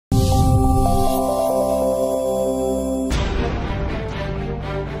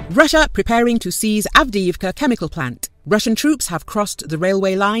Russia preparing to seize Avdiivka chemical plant. Russian troops have crossed the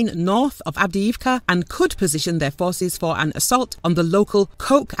railway line north of Avdiivka and could position their forces for an assault on the local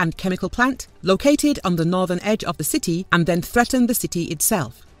coke and chemical plant located on the northern edge of the city and then threaten the city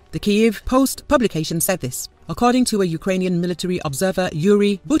itself. The Kyiv Posm publication said this. According to a Ukrainian military observer,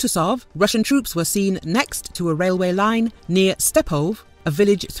 Yuri Butusov, Russian troops were seen next to a railway line near Stepove, a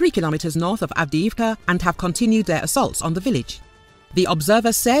village 3 kilometers north of Avdiivka, and have continued their assaults on the village. The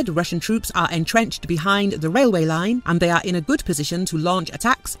observer said Russian troops are entrenched behind the railway line and they are in a good position to launch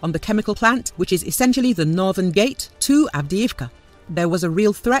attacks on the chemical plant, which is essentially the northern gate to Avdiivka. There was a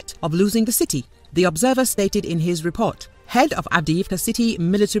real threat of losing the city, the observer stated in his report. Head of Avdiivka city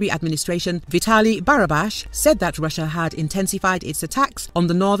military administration Vitaly Barabash said that Russia had intensified its attacks on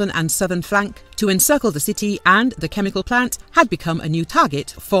the northern and southern flank to encircle the city, and the chemical plant had become a new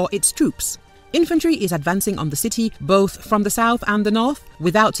target for its troops. Infantry is advancing on the city both from the south and the north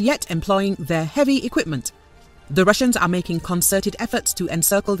without yet employing their heavy equipment. The Russians are making concerted efforts to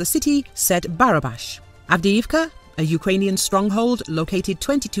encircle the city, said Barabash. Avdiivka, a Ukrainian stronghold located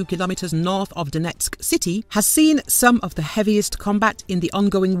 22 kilometers north of Donetsk city, has seen some of the heaviest combat in the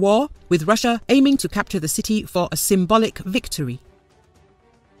ongoing war, with Russia aiming to capture the city for a symbolic victory.